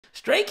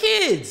Stray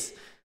Kids.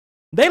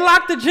 They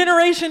locked the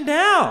generation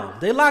down.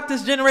 They locked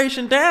this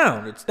generation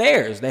down. It's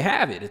theirs. They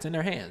have it. It's in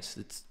their hands.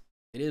 It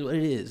is what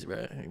it is, bro.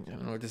 I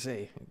don't know what to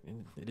say.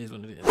 It is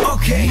what it is.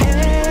 Okay.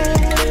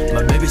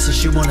 My baby says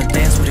she wanna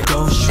dance with the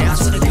ghost.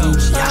 Dance with the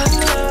ghost.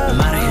 Yeah. No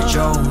matter your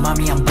Joe,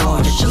 mommy, I'm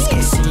bored. Just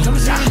can't see.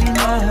 Okay.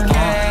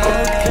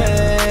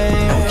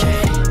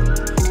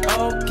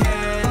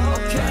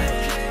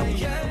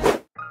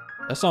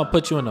 That song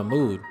put you in the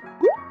mood.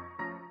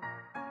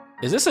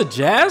 Is this a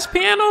jazz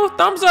piano?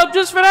 Thumbs up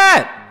just for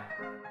that.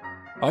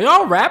 Are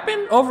y'all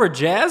rapping over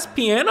jazz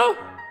piano?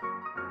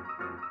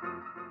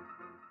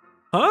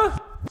 Huh?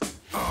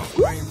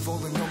 Rain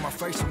falling on my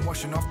face and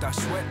washing off that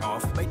sweat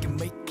off, making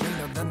me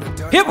cleaner than the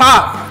dirt. Hip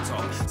hop.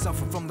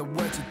 Suffer from the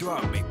words you throw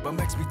at me, but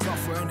makes me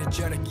tougher,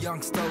 energetic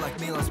youngster like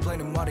me. Let's play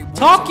them what he wants.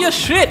 Talk your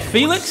shit,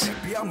 Felix.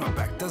 Behind my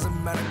back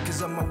doesn't matter,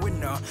 cause I'm a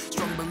winner,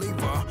 strong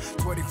believer.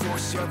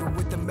 24/7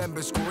 with the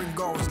members scoring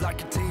goals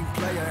like a team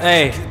player.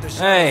 Hey,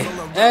 hey,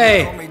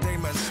 hey,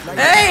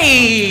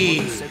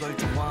 hey.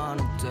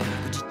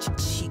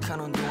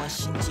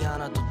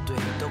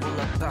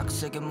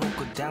 빡세게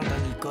묶고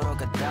당당히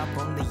걸어가다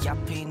보면 내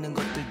앞에 있는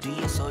것들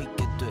뒤에 서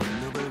있게 돼.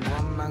 누굴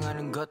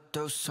원망하는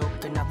것도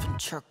속은 아픈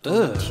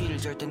척도 티를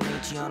절대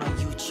내지 않아.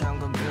 유치한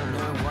건 별로.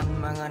 널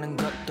원망하는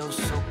것도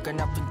속은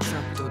아픈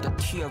척도 다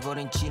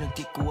튀어버린 지능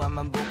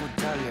뒷구함만 보고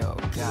달려가.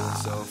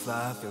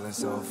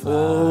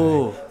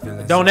 Oh,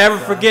 don't ever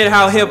forget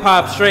how hip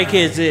hop Stray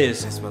Kids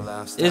is.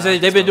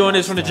 They've been doing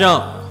this from the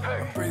jump.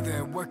 Breathe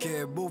in, work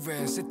it, move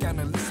in, sit down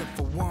and listen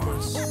for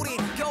once.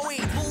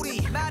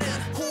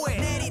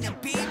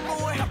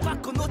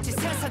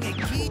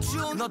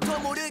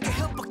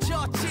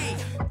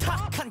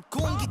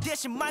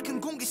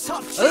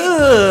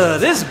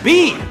 This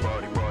beat.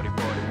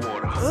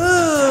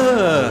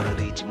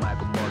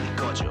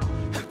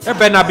 There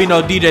better not be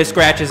no DJ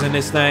scratches in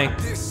this thing.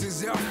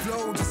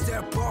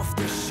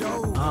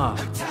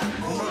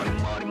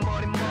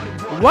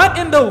 What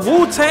in the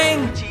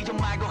Wu-Tang?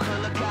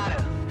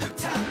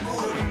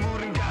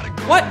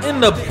 What in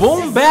the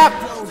boom bap?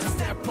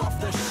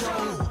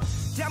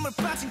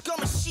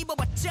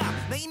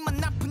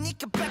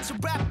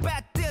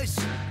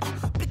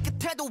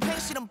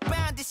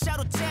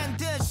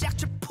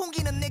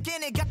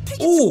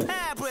 Ooh.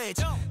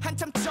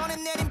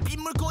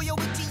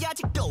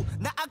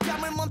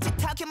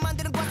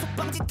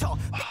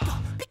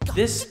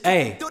 This,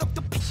 hey,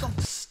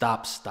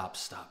 stop.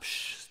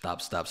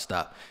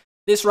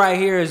 This right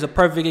here is a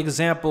perfect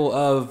example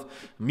of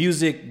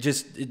music.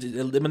 Just it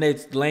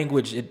eliminates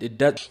language. It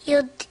does.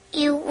 You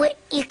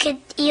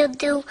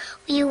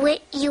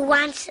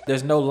want.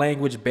 There's no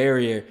language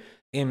barrier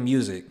in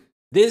music.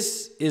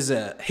 This is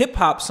a hip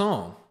hop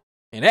song,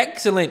 an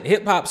excellent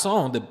hip hop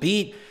song. The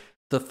beat,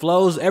 the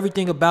flows,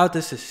 everything about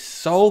this is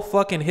so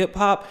fucking hip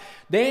hop.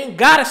 They ain't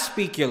gotta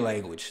speak your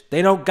language.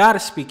 They don't gotta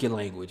speak your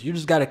language. You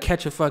just gotta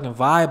catch a fucking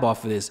vibe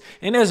off of this.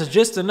 And there's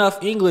just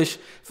enough English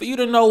for you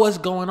to know what's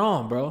going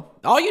on, bro.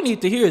 All you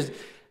need to hear is,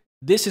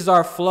 this is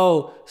our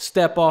flow,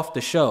 step off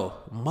the show.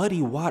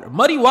 Muddy Water.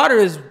 Muddy Water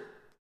is,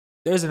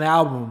 there's an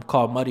album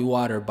called Muddy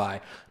Water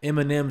by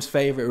Eminem's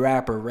favorite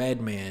rapper,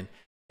 Redman.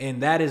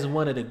 And that is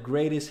one of the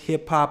greatest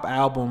hip hop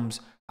albums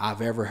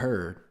I've ever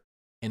heard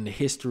in the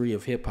history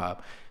of hip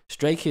hop.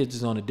 Stray Kids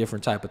is on a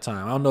different type of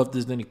time. I don't know if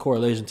there's any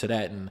correlation to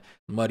that in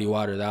Muddy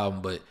Waters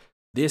album, but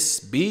this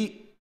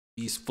beat,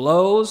 these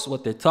flows,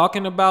 what they're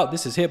talking about,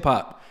 this is hip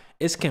hop.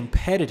 It's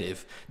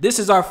competitive. This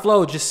is our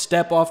flow, just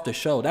step off the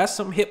show. That's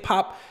some hip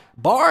hop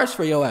bars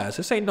for your ass.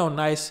 This ain't no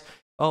nice,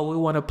 oh, we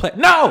want to play.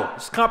 No,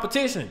 it's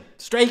competition.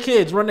 Stray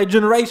Kids run their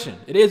generation.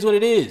 It is what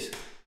it is.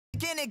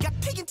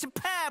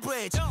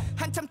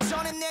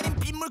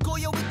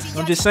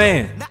 I'm just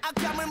saying.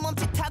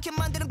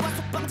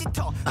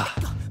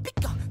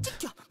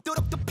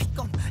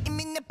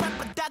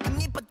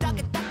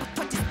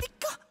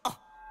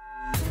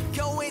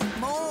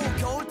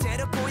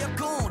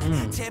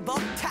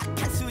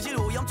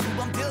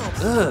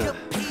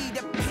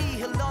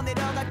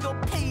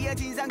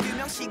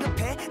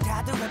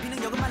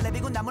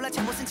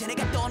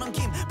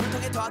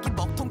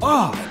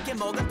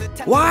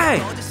 Why?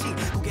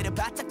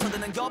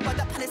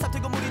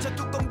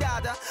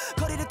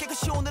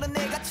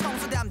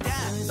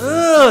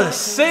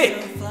 Sick.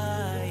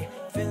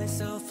 Feeling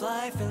so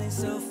fly, feeling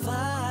so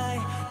fly.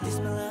 This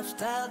my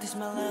lifestyle, this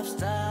my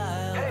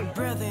lifestyle. Hey.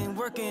 Breathing,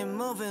 working,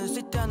 moving,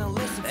 sit down and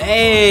listen.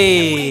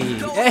 Hey,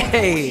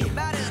 hey.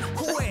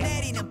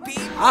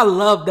 I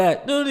love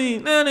that.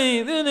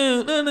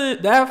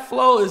 That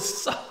flow is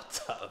so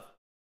tough.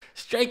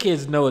 Stray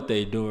Kids know what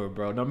they doing,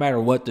 bro. No matter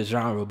what the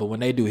genre, but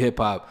when they do hip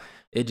hop,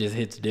 it just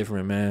hits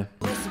different, man.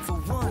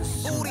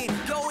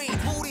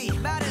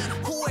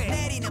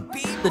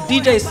 The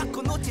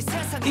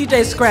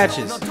DJ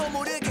scratches.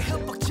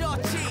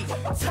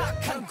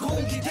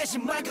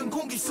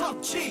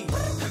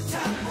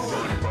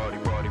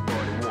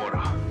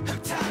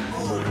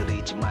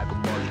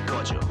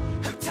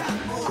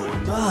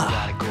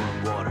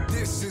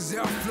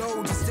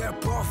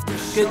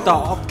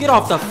 Get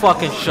off the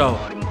fucking show.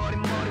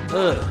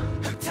 Ugh.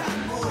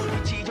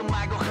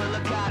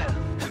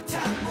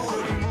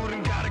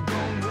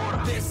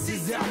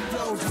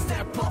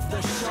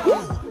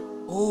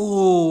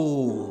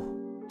 Ooh.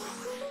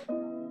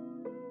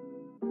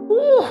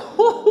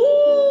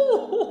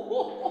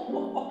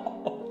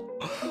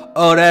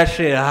 Oh, that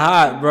shit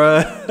hot,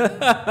 bruh.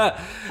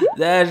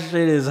 That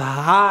shit is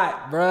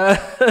hot,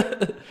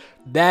 bruh.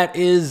 That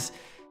is,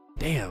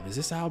 damn, is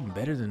this album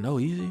better than No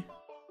Easy?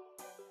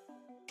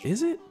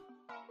 Is it?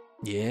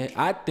 Yeah,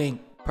 I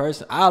think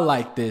I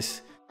like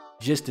this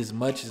just as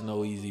much as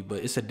No Easy,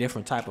 but it's a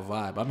different type of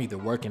vibe. I'm either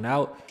working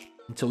out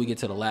until we get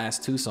to the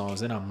last two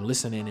songs, and I'm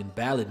listening in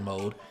ballad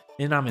mode,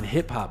 and I'm in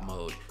hip hop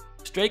mode.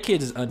 Stray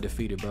Kids is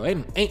undefeated, bro.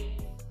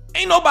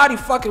 Ain't nobody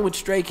fucking with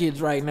Stray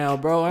Kids right now,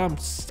 bro.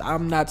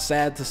 I'm not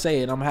sad to say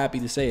it. I'm happy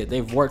to say it.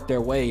 They've worked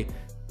their way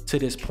to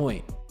this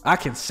point. I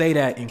can say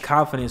that in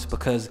confidence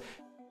because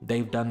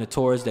they've done the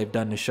tours, they've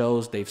done the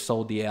shows, they've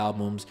sold the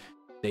albums,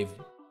 they've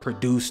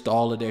produced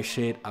all of their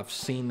shit. I've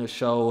seen the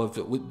show of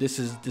it.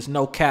 There's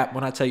no cap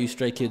when I tell you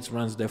Stray Kids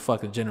runs their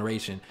fucking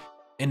generation,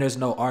 and there's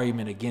no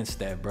argument against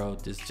that, bro.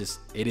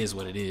 It is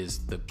what it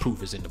is. The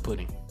proof is in the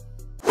pudding.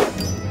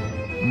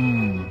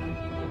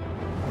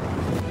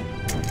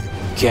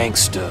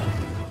 Gangsta.